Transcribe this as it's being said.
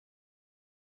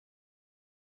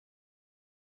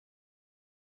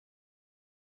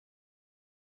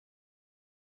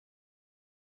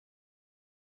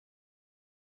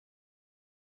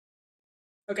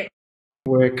Okay.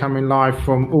 We're coming live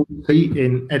from Alt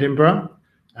in Edinburgh.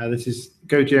 This is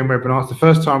GoGN webinar. It's the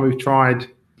first time we've tried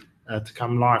to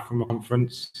come live from a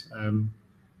conference, and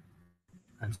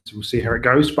so we'll see how it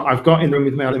goes. But I've got in the room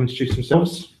with me, I'll introduce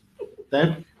themselves.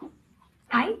 Deb.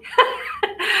 Hi.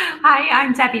 Hi,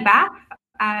 I'm Debbie Baff,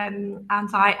 and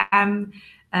I am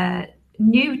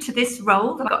new to this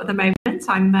role that I've got at the moment.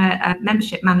 I'm a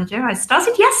membership manager. I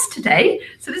started yesterday,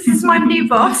 so this is my new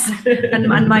boss and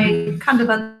my kind of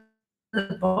other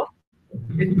boss.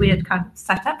 Weird kind of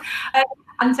setup.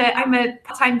 And I'm a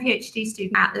part-time PhD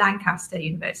student at Lancaster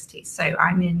University, so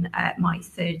I'm in my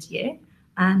third year,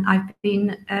 and I've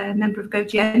been a member of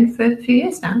GoGN for a few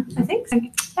years now, I think. So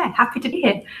yeah, happy to be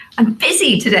here. I'm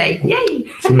busy today.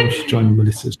 Yay! Someone's joined.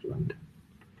 Melissa's joined.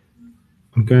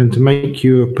 I'm going to make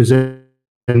you a presenter,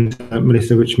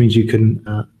 Melissa, which means you can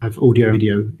have audio and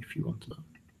video if you want to.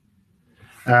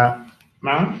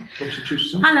 Maren, introduce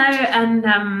yourself. Hello,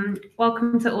 and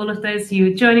welcome to all of those who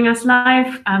are joining us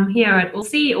live here at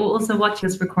OC or also watching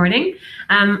this recording.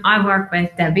 I work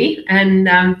with Debbie, and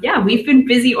yeah, we've been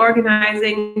busy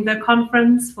organizing the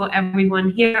conference for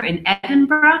everyone here in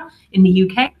Edinburgh in the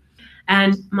UK.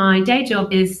 And my day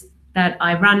job is that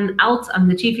I run ALT. I'm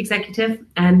the chief executive,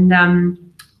 and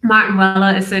Martin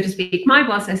Weller is, so to speak, my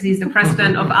boss, as he's the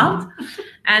president of ALT.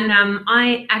 And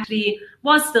I actually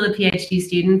was still a PhD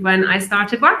student when I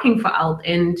started working for ALT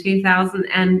in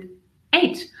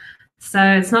 2008. So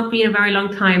it's not been a very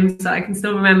long time, so I can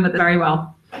still remember that very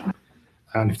well.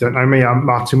 And if you don't know me, I'm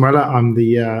Martin Weller. I'm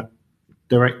the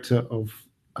director of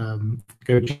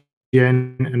GoGN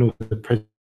and also the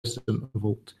president of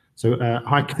ALT. So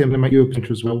hi, Kathy, I'm going to make you a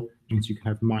presenter as well. It means you can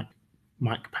have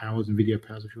mic powers and video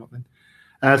powers if you want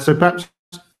then. So perhaps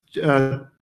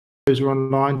those who are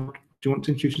online, do you want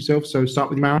to introduce yourself? So start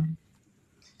with Maren.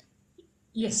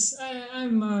 Yes,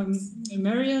 I'm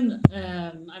Maren.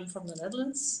 I'm from the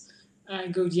Netherlands.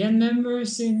 GoGN member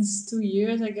since 2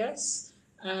 years, I guess.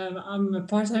 I'm a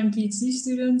part-time PhD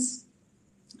student,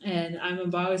 and I'm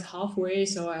about halfway,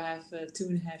 so I have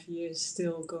 2.5 years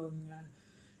still going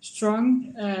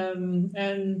strong.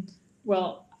 And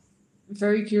well,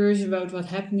 very curious about what's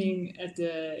happening at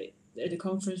the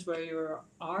conference where you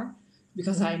are,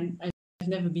 because I've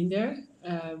never been there.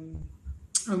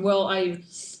 And well,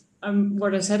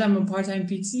 what I said, I'm a part-time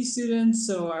PhD student,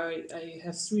 so I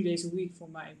have 3 days a week for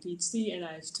my PhD, and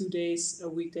I have 2 days a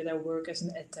week that I work as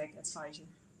an EdTech advisor.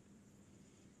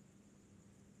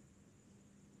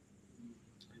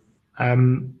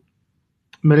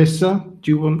 Melissa,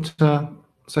 do you want to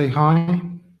say hi?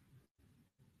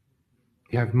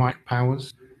 You have mic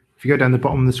powers. If you go down the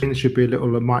bottom of the screen, there should be a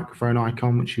little microphone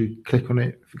icon, which you click on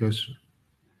it. If it goes.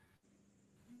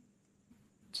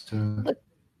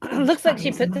 Looks like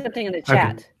she put something in the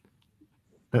chat. Okay.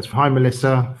 That's hi,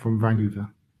 Melissa from Vancouver.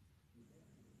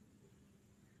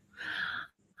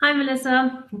 Hi,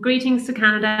 Melissa. Greetings to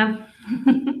Canada.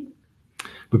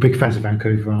 We're big fans of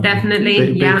Vancouver, aren't Definitely,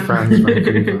 we? Big fans of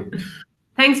Vancouver.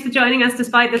 Thanks for joining us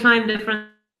despite the time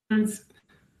difference.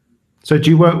 So do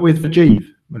you work with Rajiv,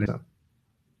 Melissa?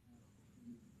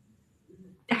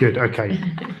 Good, okay.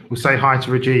 We'll say hi to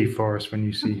Rajiv for us when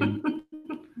you see him.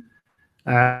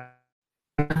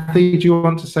 Kathy, do you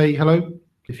want to say hello?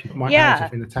 If you might have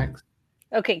something in the text.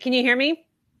 Okay, can you hear me?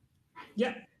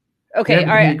 Yeah. Okay, yeah,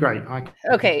 all right. Great.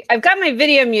 Okay, I've got my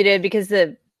video muted because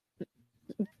the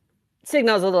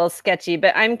signal's a little sketchy,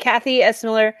 but I'm Kathy S.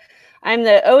 Miller. I'm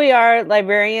the OER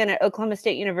librarian at Oklahoma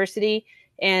State University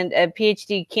and a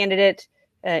PhD candidate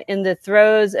in the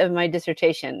throes of my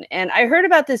dissertation. And I heard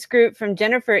about this group from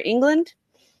Jennifer England,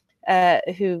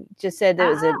 who just said that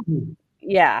it was a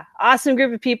awesome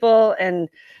group of people, and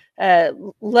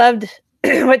loved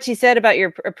what she said about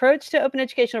your approach to open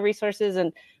educational resources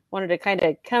and wanted to kind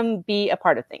of come be a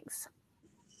part of things.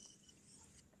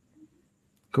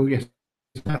 Cool, yes.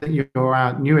 I think you're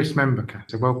our newest member, Kat,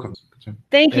 so welcome.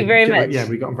 Thank you very much. Yeah,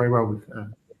 we got on very well with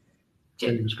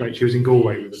Jenny. Was great. She was in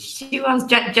Galway with us. She was.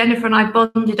 Jennifer and I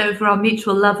bonded over our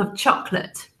mutual love of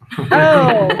chocolate.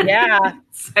 Oh, yeah.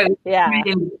 So, yeah.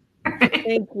 Really.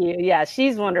 Thank you. Yeah,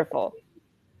 she's wonderful.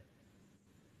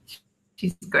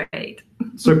 She's great.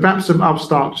 So perhaps I'll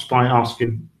start just by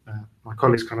asking my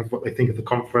colleagues kind of what they think of the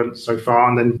conference so far,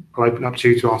 and then I'll open up to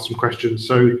you to ask some questions.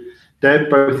 So Deb,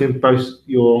 both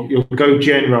your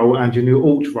GoGN role and your new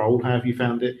Alt role, how have you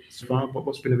found it so far?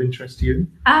 What's been of interest to you?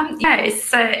 Yeah,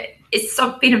 it's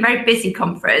sort of been a very busy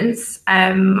conference.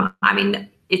 I mean,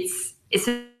 it's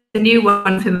a new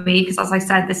one for me because, as I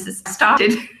said, this has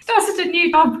started a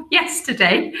new job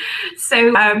yesterday.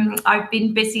 So I've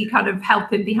been busy kind of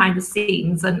helping behind the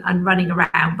scenes and running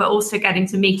around, but also getting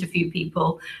to meet a few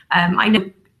people. I know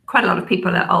quite a lot of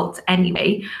people at Alt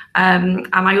anyway. And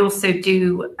I also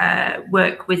do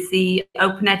work with the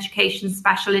Open Education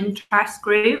Special Interest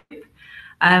Group.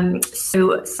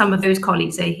 So some of those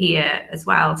colleagues are here as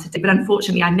well today, but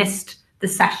unfortunately I missed the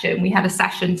session. We had a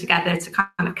session together to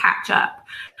kind of catch up.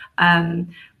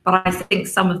 But I think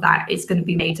some of that is going to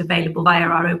be made available via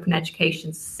our Open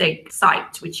Education SIG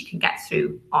site, which you can get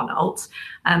through on Alt.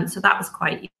 So that was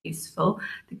quite useful.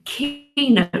 The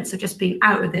keynotes have just been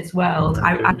out of this world.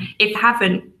 If you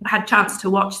haven't had a chance to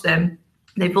watch them,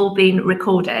 they've all been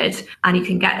recorded and you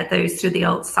can get those through the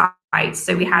Alt site.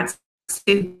 So we had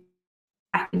Sue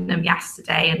in them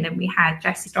yesterday, and then we had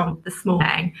Jessie Strong this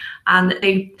morning, and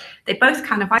they both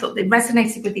kind of, I thought they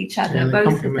resonated with each other. Yeah,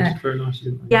 both very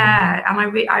nicely, didn't they? Yeah, and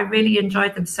I really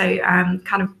enjoyed them. So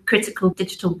kind of critical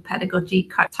digital pedagogy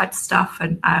type stuff,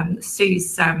 and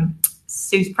Sue's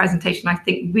presentation I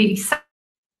think really set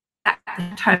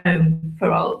the tone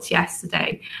for Alt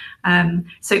yesterday.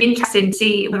 So interesting to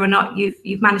see whether or not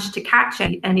you've managed to catch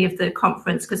any of the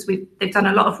conference, because they've done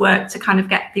a lot of work to kind of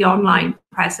get the online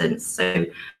presence. So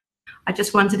I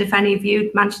just wondered if any of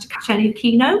you managed to catch any of the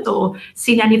keynotes or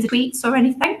seen any of the tweets or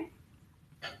anything.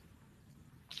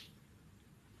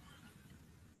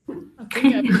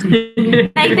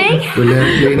 Maybe.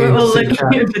 We're all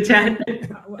looking at the chat.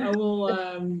 I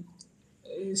will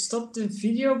stop the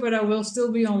video, but I will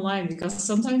still be online because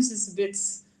sometimes it's a bit.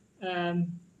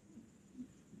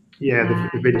 The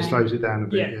video slows it down a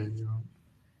bit. Yeah. Yeah, you're right.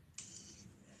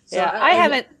 So I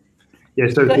haven't. Yeah,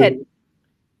 so Go ahead.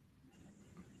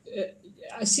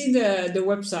 I see the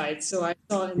website, so I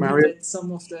saw indeed Maren? that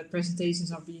some of the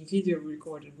presentations are being video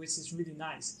recorded, which is really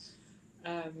nice.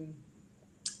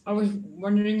 I was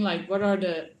wondering, like, what are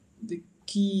the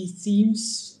key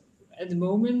themes at the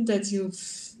moment that you've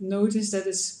noticed that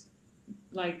is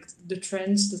like the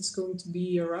trends that's going to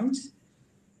be around?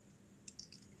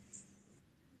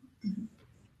 Do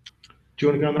you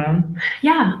want to go, Maren?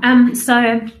 Yeah.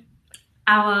 So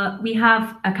we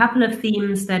have a couple of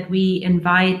themes that we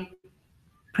invite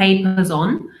papers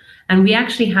on, and we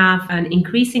actually have an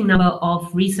increasing number of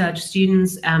research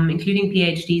students, including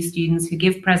PhD students, who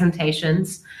give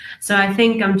presentations. So I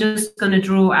think I'm just going to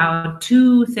draw out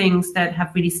two things that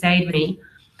have really stayed with me.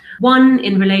 One,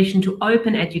 in relation to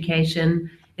open education,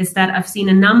 is that I've seen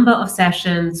a number of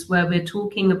sessions where we're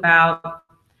talking about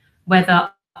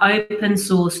whether open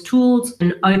source tools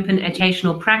and open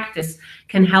educational practice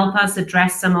can help us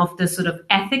address some of the sort of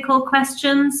ethical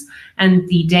questions and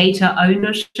the data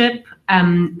ownership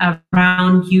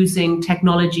around using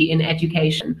technology in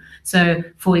education. So,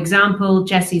 for example,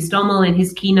 Jesse Stommel in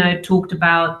his keynote talked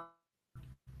about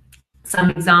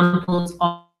some examples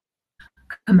of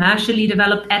commercially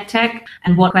developed edtech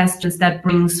and what questions that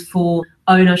brings for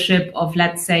ownership of,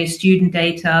 let's say, student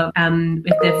data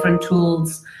with different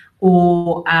tools,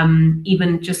 or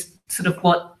even just sort of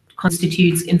what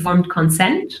constitutes informed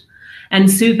consent. And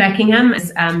Sue Beckingham,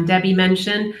 as Debbie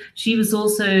mentioned, she was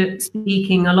also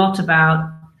speaking a lot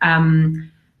about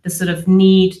the sort of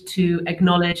need to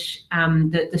acknowledge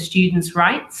the students'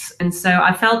 rights. And so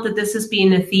I felt that this has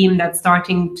been a theme that's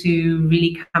starting to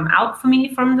really come out for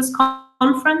me from this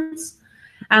conference.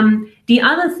 The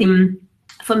other theme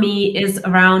for me is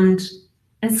around,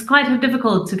 it's quite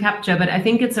difficult to capture, but I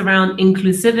think it's around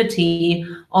inclusivity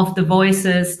of the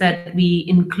voices that we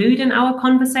include in our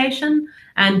conversation.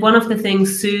 And one of the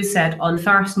things Sue said on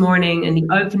first morning in the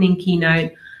opening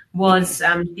keynote was,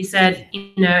 she said,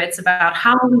 it's about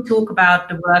how we talk about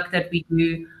the work that we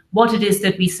do, what it is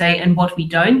that we say and what we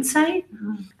don't say.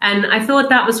 And I thought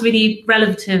that was really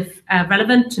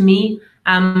relevant to me.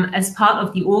 As part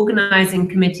of the organizing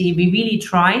committee, we really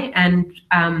try and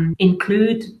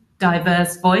include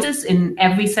diverse voices in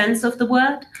every sense of the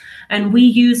word. And we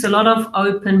use a lot of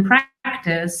open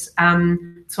practice.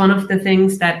 It's one of the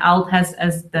things that ALT has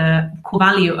as the core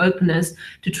value, openness,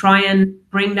 to try and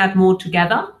bring that more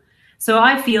together. So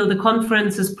I feel the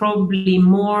conference is probably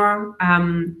more,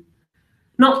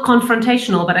 not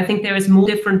confrontational, but I think there is more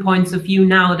different points of view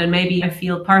now than maybe I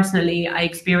feel personally I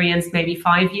experienced maybe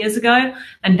 5 years ago.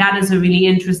 And that is a really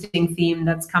interesting theme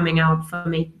that's coming out for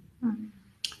me.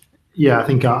 Yeah, I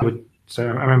think I would say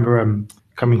I remember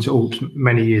coming to Alt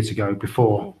many years ago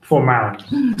before Maren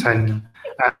 10,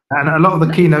 and a lot of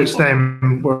the keynotes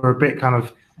then were a bit kind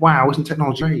of, wow, isn't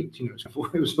technology great? So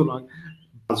it was sort of like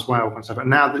as well and stuff. And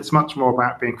now it's much more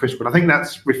about being critical. I think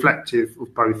that's reflective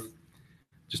of both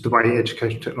just the way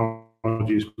educational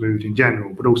technology has moved in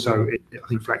general, but also it I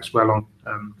think reflects well on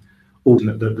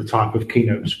the type of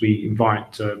keynotes we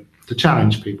invite to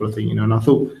challenge people. I think and I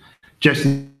thought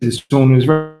Jesse this morning was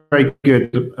very, very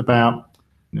good about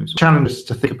challenge us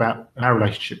to think about our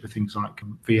relationship with things like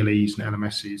VLEs and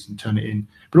LMSs and turn it in.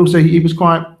 But also he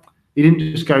didn't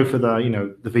just go for the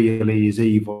VLE is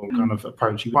evil kind of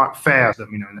approach. He was quite fair to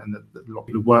them, and a lot of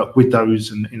people who work with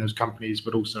those and in those companies,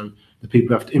 but also the people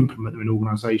who have to implement them in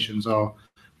organisations are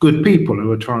good people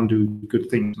who are trying to do good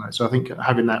things. So I think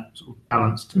having that sort of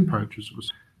balanced approach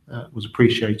was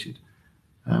appreciated.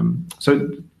 So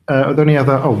are there any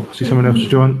other? Oh, I see someone else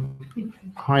join.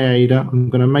 Hi Ada, I'm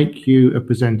going to make you a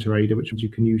presenter, Ada, which means you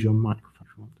can use your microphone if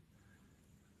you want.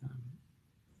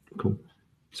 Cool.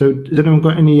 So has anyone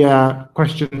got any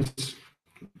questions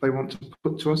they want to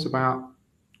put to us about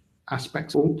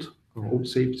aspects of Alt or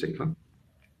Alt-C in particular?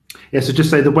 Yeah, so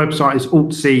just say the website is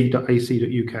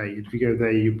altc.ac.uk. If you go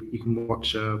there, you can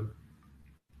watch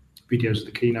videos of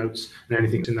the keynotes and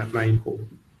anything in that vein.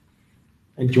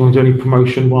 And do you want to do any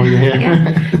promotion while you're here?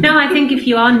 Yeah. No, I think if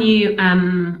you are new,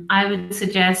 I would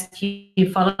suggest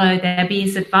you follow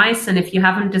Debbie's advice. And if you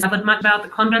haven't discovered much about the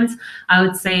conference, I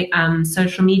would say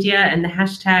social media and the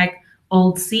hashtag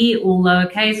 #AltC, all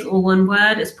lowercase, all one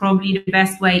word, is probably the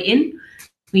best way in.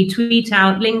 We tweet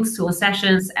out links to all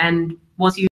sessions, and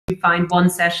once you find one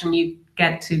session, you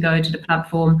get to go to the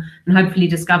platform and hopefully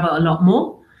discover a lot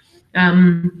more.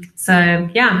 So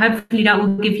yeah, hopefully that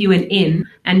will give you an in,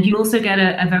 and you also get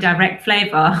a very direct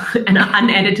flavor, an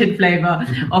unedited flavor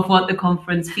of what the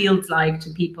conference feels like to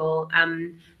people.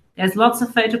 There's lots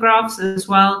of photographs as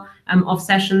well of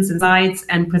sessions and slides,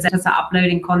 and presenters are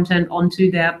uploading content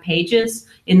onto their pages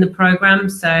in the program.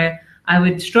 So I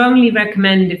would strongly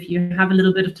recommend, if you have a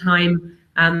little bit of time,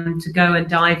 to go and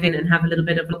dive in and have a little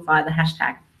bit of look via the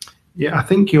hashtag. Yeah, I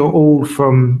think you're all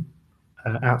from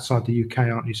outside the UK,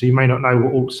 aren't you? So you may not know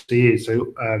what Alt-C is.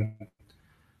 So I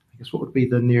guess what would be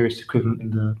the nearest equivalent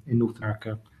in North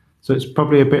America? So it's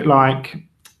probably a bit like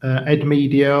Ed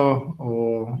Media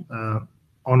or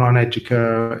Online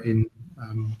Educa in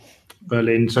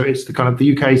Berlin. So it's the kind of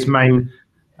the UK's main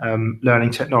learning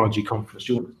technology conference.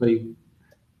 Do you want to say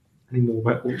any more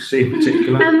about Alt-C in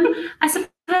particular? I suppose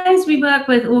we work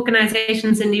with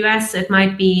organizations in the US. It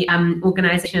might be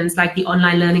organizations like the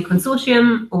Online Learning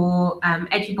Consortium or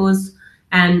Edinburgh,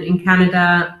 and in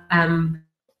Canada,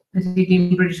 particularly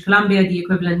in British Columbia, the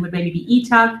equivalent would maybe be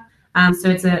ETAG. So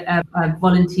it's a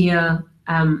volunteer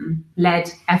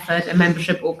led effort, a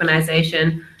membership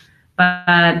organization.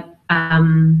 But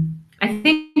I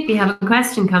think we have a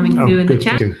question coming through in the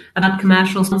chat about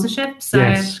commercial sponsorship. So,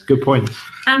 yes, good point.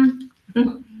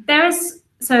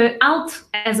 So ALT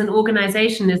as an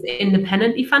organization is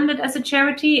independently funded as a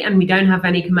charity, and we don't have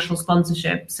any commercial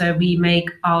sponsorship. So we make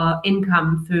our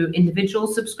income through individual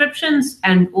subscriptions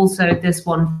and also this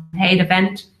one paid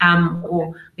event,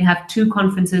 or we have two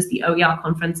conferences, the OER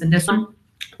conference and this one.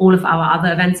 All of our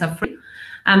other events are free.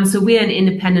 So we're an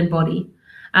independent body.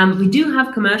 We do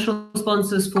have commercial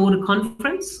sponsors for the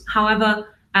conference. However,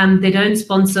 they don't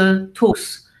sponsor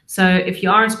talks. So if you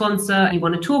are a sponsor and you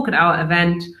want to talk at our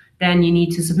event, then you need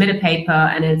to submit a paper,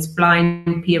 and it's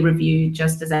blind peer review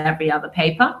just as every other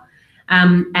paper.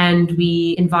 And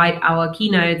we invite our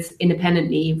keynotes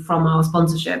independently from our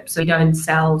sponsorship. So we don't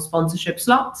sell sponsorship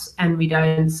slots, and we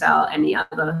don't sell any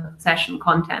other session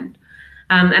content.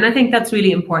 And I think that's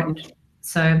really important.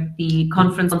 So the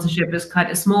conference sponsorship is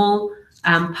quite a small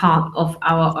part of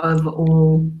our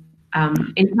overall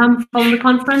income from the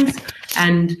conference,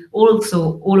 and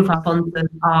also all of our sponsors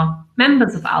are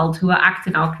members of ALT who are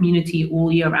active in our community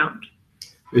all year round.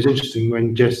 It was interesting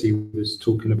when Jesse was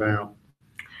talking about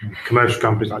commercial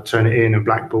companies like Turn It In and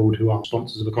Blackboard, who are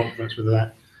sponsors of the conference, whether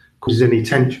that causes any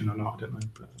tension or not, I don't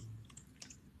know.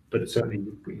 But it certainly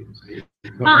would be.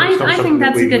 I think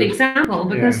that's a good example,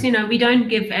 because we don't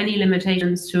give any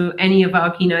limitations to any of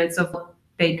our keynotes of what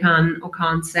they can or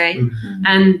can't say,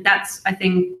 and that's, I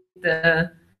think, the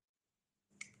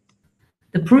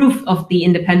proof of the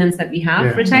independence that we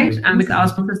have, Rotate, and because our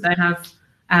sponsors don't have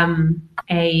an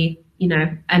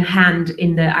hand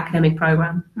in the academic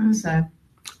program.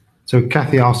 So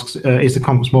Kathy asks, is the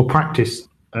conference more practice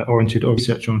oriented or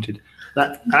research oriented?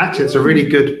 That actually, it's a really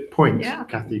good point,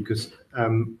 Kathy, because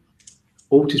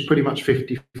Alt is pretty much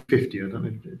 50-50. I don't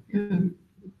know.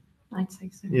 I'd say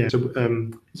so. Yeah, so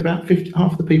it's about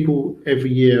half the people every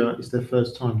year is their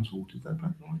first time to Alt. Is that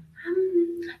about right?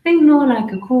 I think more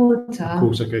like a quarter. Of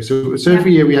course, okay. So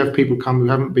every year we have people come who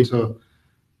haven't been to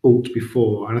Alt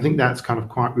before, and I think that's kind of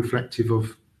quite reflective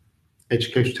of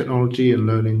educational technology and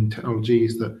learning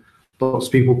technologies, that lots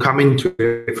of people come into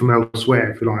it from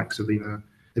elsewhere, if you like. So there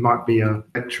might be a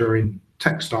lecturer in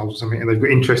textiles or something, and they've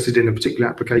got interested in a particular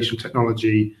application of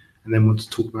technology and then want to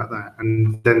talk about that.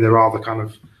 And then there are the kind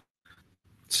of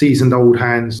seasoned old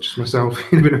hands, just myself,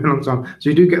 it's been a long time. So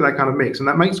you do get that kind of mix, and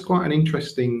that makes quite an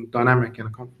interesting dynamic in a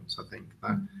conference, I think,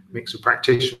 that mix of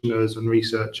practitioners and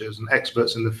researchers and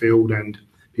experts in the field and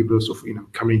people who are sort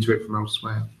of, coming into it from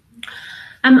elsewhere.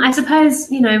 I suppose,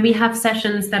 we have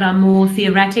sessions that are more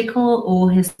theoretical or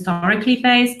historically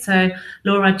based. So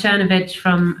Laura Chernovich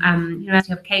from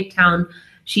University of Cape Town,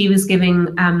 she was giving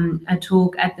a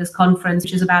talk at this conference,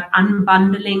 which is about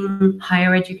unbundling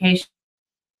higher education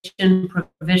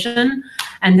provision.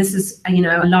 And this is, a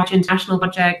large international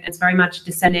project. It's very much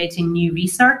disseminating new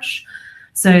research.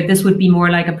 So this would be more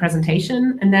like a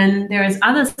presentation. And then there's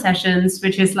other sessions,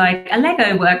 which is like a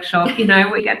Lego workshop,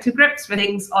 where you get to grips with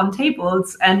things on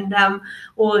tables. And,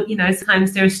 or,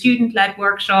 sometimes there are student-led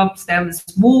workshops, there's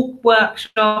walk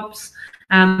workshops.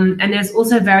 And there's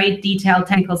also very detailed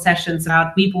technical sessions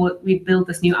about we built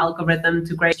this new algorithm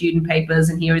to grade student papers,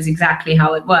 and here is exactly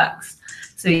how it works.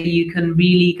 So you can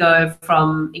really go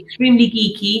from extremely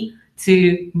geeky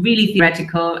to really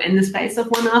theoretical in the space of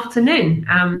one afternoon.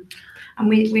 And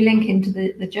we link into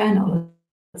the journal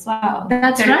as well.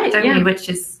 That's right, don't yeah. we? Which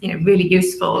is really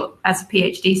useful as a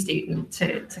PhD student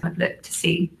to kind of look to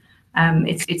see.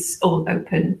 It's all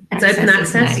open. It's open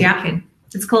access, yeah.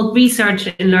 It's called Research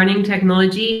in Learning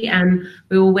Technology, and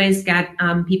we always get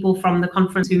people from the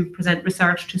conference who present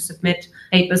research to submit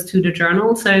papers to the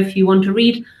journal. So if you want to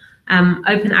read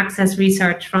open access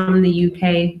research from the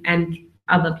UK and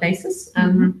other places,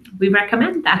 we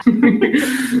recommend that.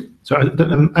 So,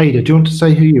 Ada, do you want to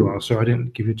say who you are? So I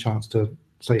didn't give you a chance to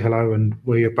say hello and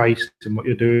where you're based and what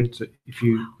you're doing. So if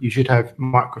you should have a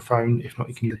microphone. If not,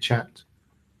 you can use the chat.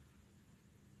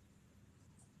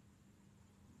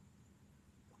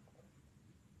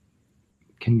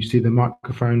 Can you see the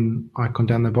microphone icon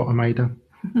down the bottom, Ada?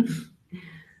 If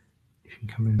you can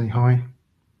come in and say hi,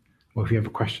 or if you have a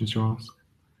question to ask.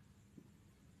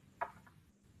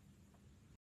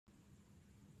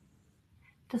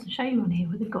 Doesn't show you on here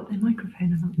whether they've got their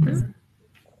microphone or not.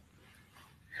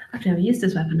 I've never used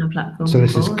this webinar platform. So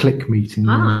this before. is Click Meeting.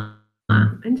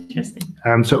 Interesting.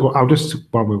 So I'll just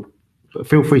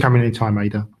feel free to come in any time,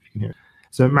 Ada, if you can hear it.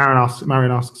 So Maren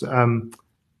asks,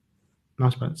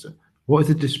 nice answer. What is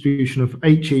the distribution of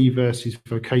HE versus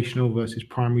vocational versus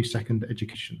primary, second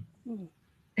education?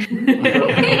 I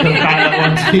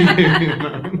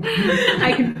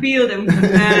can feel them.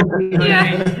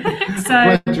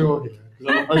 So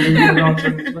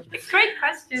It's a great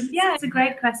question. Yeah, it's a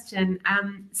great question.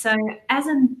 So as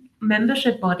a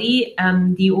membership body,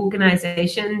 the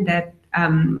organization that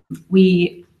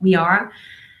we are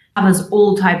covers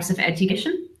all types of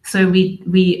education. So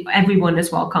everyone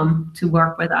is welcome to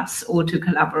work with us or to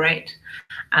collaborate.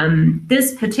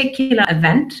 This particular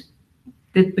event,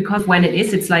 because when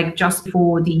it's like just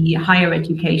before the higher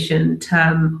education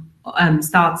term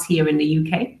starts here in the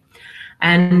UK.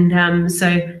 And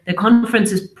so the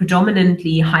conference is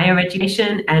predominantly higher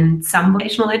education and some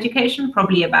vocational education,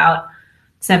 probably about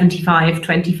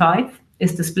 75-25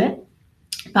 is the split.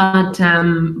 But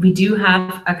we do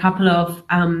have a couple of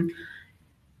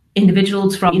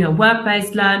individuals from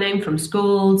work-based learning from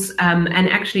schools, and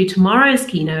actually tomorrow's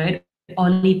keynote,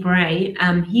 Ollie Bray,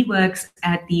 he works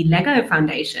at the Lego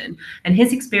Foundation, and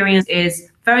his experience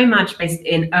is very much based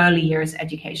in early years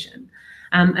education.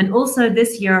 And also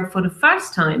this year, for the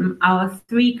first time, our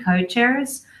 3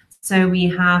 co-chairs. So we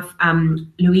have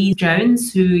Louise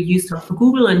Jones, who used to work for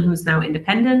Google and who's now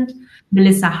independent.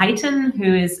 Melissa Heighton,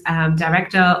 who is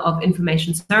Director of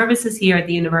Information Services here at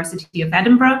the University of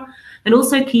Edinburgh. And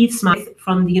also Keith Smythe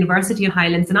from the University of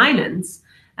Highlands and Islands.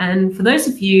 And for those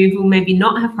of you who maybe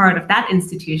not have heard of that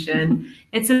institution,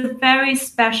 it's a very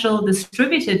special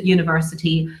distributed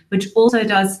university, which also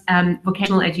does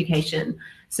vocational education.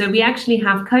 So we actually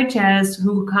have co-chairs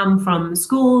who come from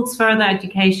schools, further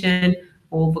education,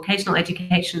 or vocational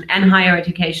education and higher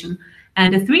education.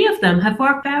 And the 3 of them have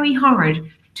worked very hard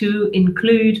to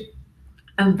include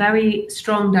a very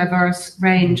strong, diverse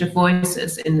range of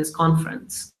voices in this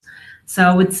conference. So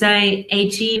I would say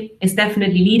HE is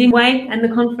definitely leading the way in the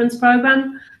conference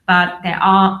program, but there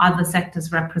are other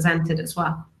sectors represented as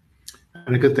well.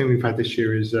 And a good thing we've had this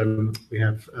year is we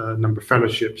have a number of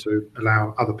fellowships to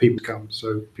allow other people to come,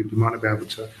 so people might not be able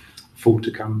to afford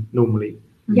to come normally.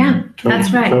 Yeah, 12,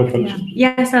 that's right. 12 fellowships.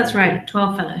 Yes, that's right.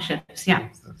 12 fellowships, yeah.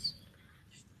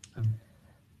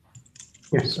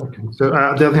 Yes, okay. So the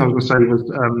other thing I was going to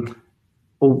say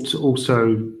was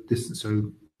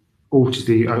ALT is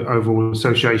the overall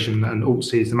association, and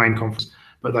ALT is the main conference,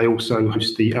 but they also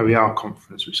host the OER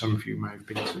conference, which some of you may have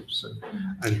been to. So,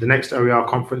 and the next OER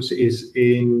conference is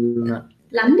in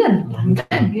London.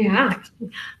 Yeah.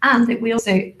 And we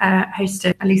also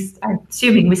hosted, at least I'm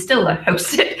assuming we still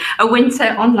hosted, a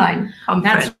winter online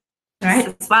conference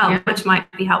as well, which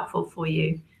might be helpful for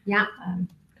you. Yeah.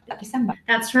 December.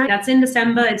 That's right. That's in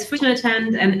December. It's free to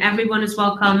attend, and everyone is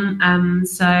welcome.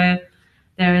 So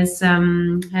there's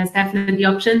definitely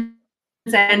options.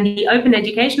 And the Open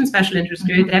Education Special Interest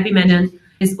Group that Debbie mentioned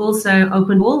is also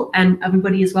open all, and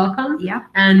everybody is welcome. Yeah.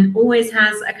 And always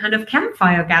has a kind of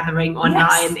campfire gathering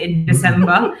online in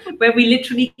December, where we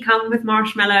literally come with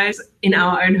marshmallows in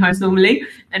our own house normally,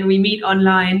 and we meet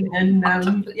online, and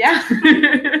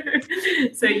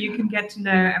so you can get to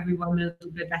know everyone a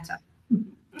little bit better.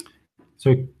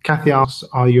 So Kathy asks,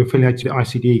 are you affiliated with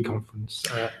the ICDE conference?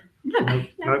 No.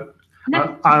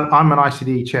 I'm an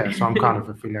ICDE chair, so I'm kind of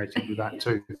affiliated with that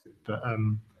too. But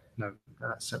no,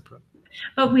 that's separate.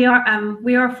 But we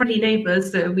are friendly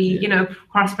neighbours, so we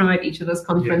cross promote each other's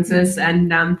conferences,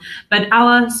 and but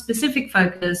our specific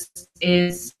focus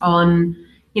is on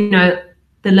the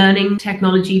learning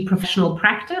technology professional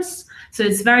practice. So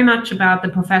it's very much about the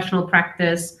professional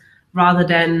practice rather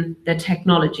than the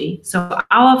technology. So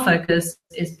our focus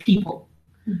is people,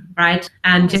 right?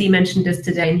 And Jesse mentioned this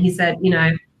today, and he said,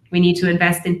 we need to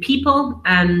invest in people,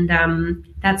 and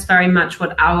that's very much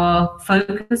what our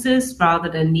focus is, rather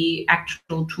than the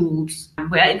actual tools.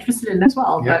 We're interested in as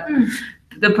well, but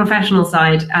the professional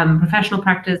side, professional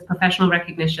practice, professional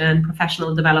recognition,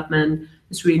 professional development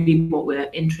is really what we're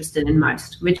interested in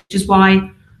most, which is why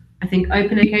I think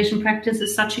open education practice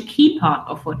is such a key part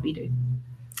of what we do.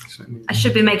 I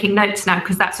should be making notes now,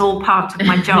 because that's all part of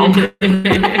my job.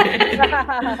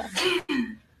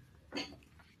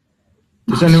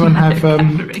 Does anyone have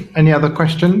any other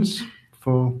questions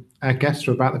for our guests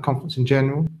or about the conference in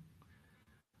general?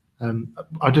 If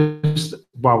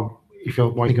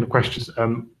you're thinking of questions,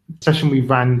 session we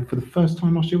ran for the first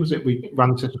time last year, was it? We ran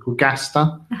a session called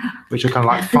Gasta, which are kind of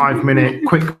like 5-minute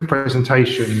quick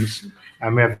presentations.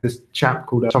 And we have this chap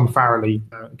called Tom Farrelly,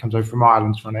 comes over from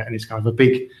Ireland to run it, and he's kind of a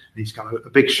big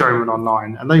showman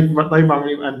online. And they run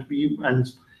it, and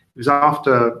it was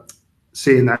after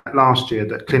seeing that last year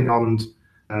that Clint Ond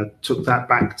took that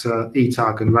back to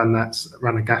ETUG and ran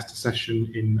a Gasta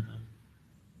session in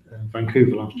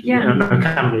Vancouver last year. Yeah. No,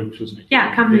 Kamloops, wasn't it?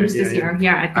 Yeah, Kamloops this year.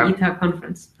 Yeah, at the ETUG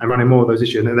conference. And running more of those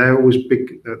this year, and they're always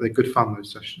big. They're good fun,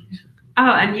 those sessions.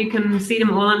 Oh, and you can see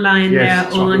them all online.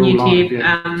 Yes, they're all on YouTube.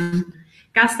 Live,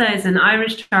 Gasta is an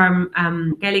Irish term,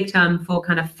 Gaelic term for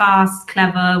kind of fast,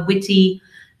 clever, witty,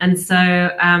 and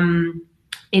so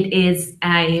it is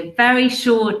a very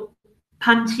short,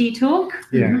 punchy talk.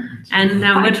 Yeah. And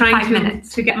we're trying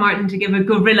to get Martin to give a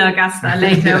gorilla Gasta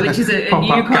later, which is a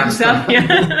new concept.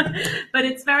 Yeah. But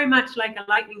it's very much like a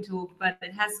lightning talk, but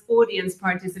it has audience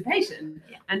participation.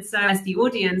 Yeah. And so as the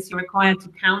audience, you're required to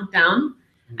count down.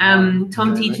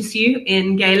 Tom teaches you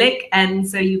in Gaelic, and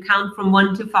so you count from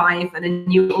 1 to 5, and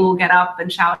then you all get up and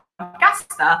shout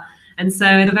Gasta. And so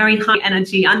it's a very high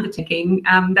energy undertaking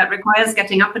that requires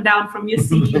getting up and down from your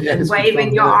seat and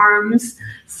waving your arms.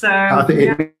 So I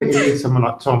think it needs someone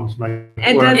like Tom to make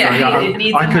it work.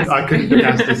 Does. I couldn't do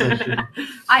Gasta session.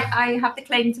 I have the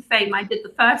claim to fame. I did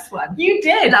the first one. You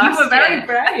did. You were very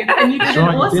brave, and you did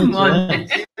an awesome one.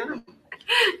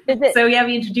 So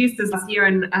we introduced this last year,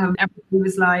 and everybody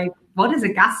was like, "What is a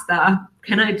Gasta?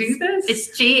 Can I do this?" It's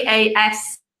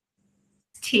Gasta.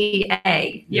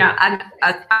 Yeah, and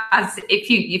as if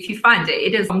you find it,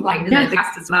 it is online. Isn't it? The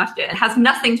Gastas last year. It has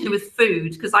nothing to do with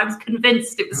food, because I was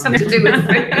convinced it was something to do with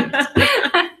food.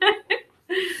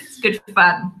 It's good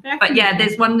fun. But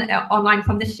there's one online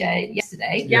from this year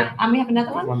yesterday. Yeah, and we have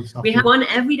another one. We have one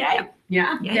every day.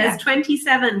 Yeah. There's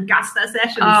 27 Gasta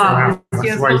sessions. Wow,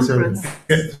 that's way to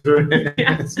get through it.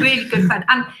 It's really good fun,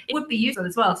 and it would be useful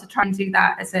as well to try and do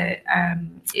that as a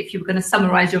if you were going to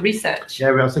summarise your research. Yeah,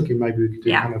 I was thinking maybe we could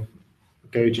do kind of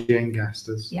GoGN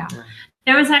Gastas. Yeah.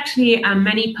 There is actually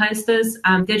many posters,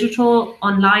 digital,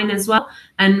 online as well,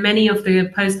 and many of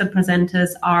the poster presenters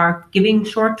are giving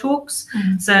short talks.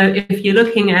 Mm-hmm. So if you're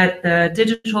looking at the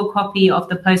digital copy of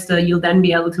the poster, you'll then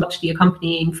be able to watch the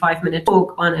accompanying 5-minute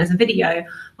talk as a video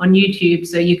on YouTube.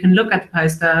 So you can look at the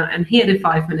poster and hear the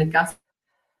 5-minute Gasta.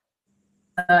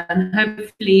 And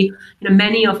hopefully,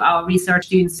 many of our research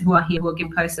students who are here who are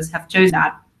giving posters have chosen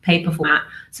that paper format,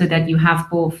 so that you have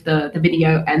both the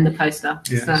video and the poster.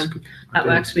 Yeah, so that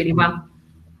works really well.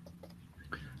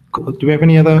 Cool. Do we have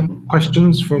any other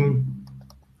questions from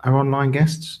our online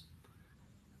guests?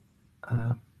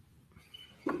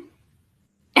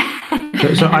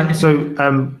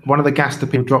 One of the Gaster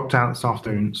people dropped out this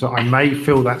afternoon, so I may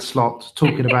fill that slot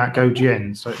talking about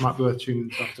GoGN. So it might be worth tuning in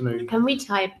this afternoon. Can we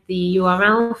type the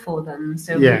URL for them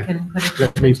so we can put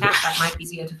it in the chat? That might be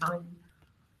easier to find.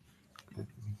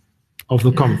 Of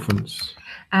the conference.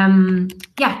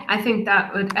 Yeah, I think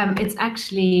that would. It's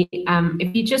actually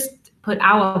if you just put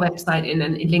our website in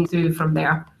and it links through from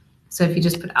there. So if you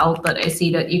just put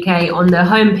alt.ac.uk on the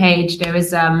homepage, there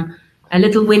is a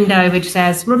little window which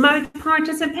says remote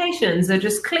participation. So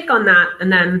just click on that,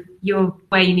 and then you're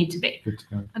where you need to be. Good to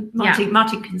go. And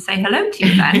Martin can say hello to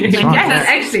you then. Yes,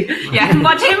 actually, you can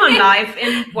watch him on live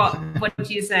in what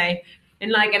do you say? In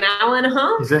like an hour and a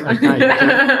half? Is it? Okay.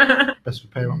 Best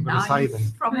prepare what I'm going to say then.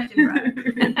 From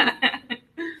Edinburgh.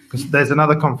 Because there's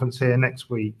another conference here next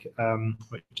week,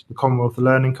 which is the Commonwealth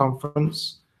Learning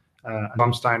Conference. And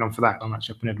I'm staying on for that. I'm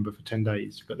actually up in Edinburgh for 10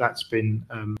 days. But that's been,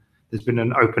 there's been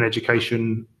an open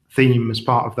education theme as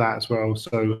part of that as well.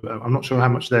 So I'm not sure how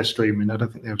much they're streaming. I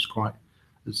don't think they're quite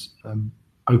as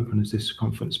open as this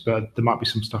conference, but there might be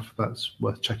some stuff that's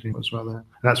worth checking as well there. And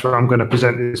that's where I'm going to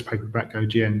present this paper about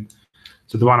GoGN.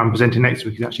 So the one I'm presenting next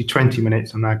week is actually 20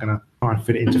 minutes. I'm now going to try and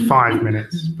fit it into 5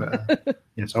 minutes. But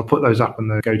yes, I'll put those up on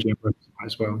the GoGN website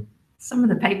as well. Some of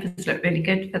the papers look really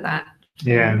good for that.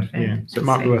 Yeah. So it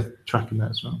might be worth tracking that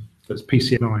as well. So it's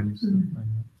PCN9.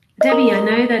 Debbie, I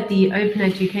know that the Open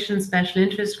Education Special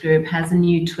Interest Group has a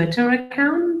new Twitter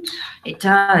account. It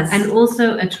does. And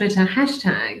also a Twitter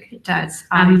hashtag. It does.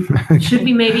 Should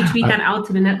we maybe tweet that out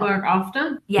to the network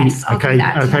after? Yes. I'll Okay, do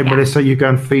that. okay, Melissa, you go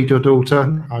and feed your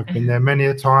daughter. I've been there many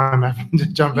a time having to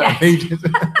jump out and feed.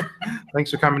 Thanks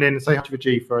for coming in, and say hi to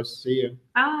G for us. See you.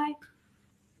 Bye.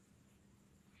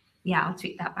 Yeah, I'll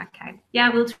tweet that back out. Yeah,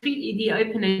 we'll tweet the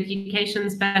Open Education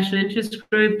Special Interest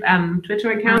Group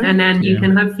Twitter account, and then you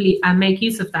can hopefully make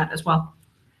use of that as well.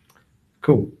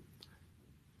 Cool.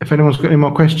 If anyone's got any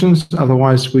more questions,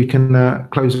 otherwise we can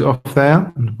close it off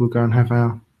there, and we'll go and have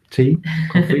our tea,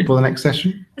 coffee for the next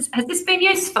session. Has this been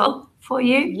useful for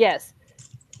you? Yes.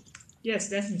 Yes,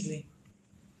 definitely.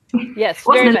 Yes,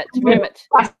 very much, very much.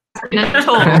 At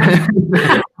all.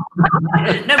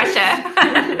 No pressure.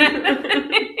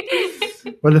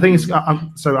 Well, the thing is,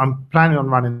 I'm planning on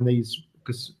running these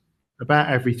because about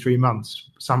every 3 months,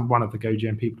 one of the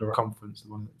GoGN people are at a conference.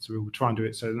 So we'll try and do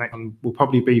it. So the next one will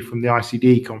probably be from the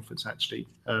ICD conference, actually.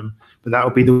 But that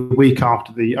will be the week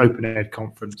after the Open Ed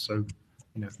conference. So,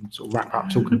 sort of wrap up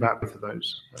talking about both of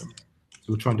those. So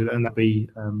we'll try and do that, and that'll be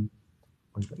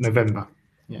November.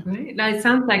 Yeah. Right. Now it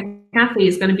sounds like Kathy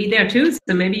is going to be there too.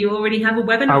 So maybe you already have a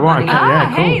webinar. Oh, right.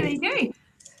 Yeah, cool. Hey, there you go.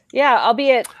 Yeah, I'll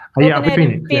be at I'll be Open Ed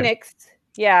in Phoenix. Phoenix.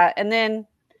 Yeah, and then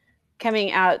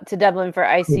coming out to Dublin for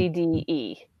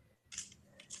ICDE.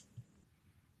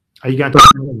 Are you going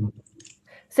to?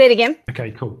 Say it again.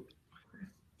 Okay, cool.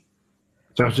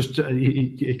 So I was just,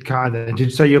 did you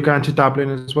say you're going to Dublin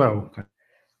as well?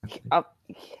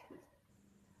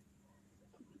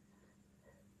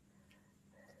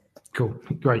 Cool,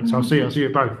 great. So I'll see you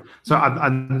at both. So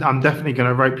I'm definitely going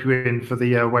to rope you in for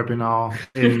the webinar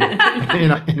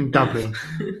in Dublin.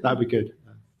 That'd be good.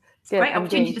 It's a great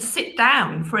opportunity to sit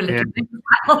down for a little bit.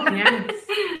 Yes.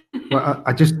 Well,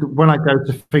 when I go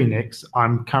to Phoenix,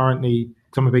 I'm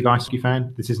a big ice hockey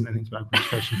fan. This isn't anything about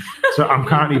education. So I'm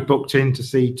currently booked in to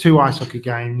see 2 ice hockey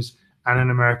games and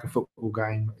an American football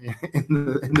game in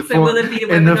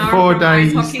the 4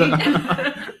 days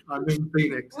that I'm in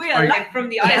Phoenix. We are live from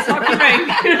the ice hockey rink.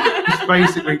 It's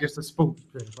basically just a sport.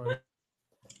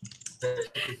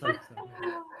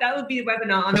 That would be the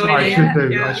webinar on the That's way.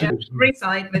 I should do.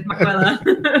 Ringside with Marquella.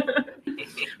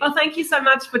 Well, thank you so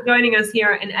much for joining us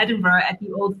here in Edinburgh at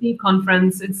the Old Sea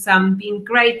Conference. It's been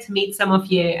great to meet some of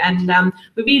you, and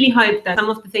we really hope that some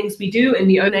of the things we do in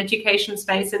the open education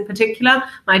space in particular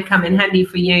might come in handy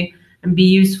for you and be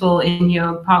useful in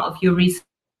your part of your research.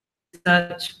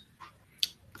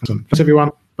 Awesome. Thanks,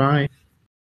 everyone. Bye.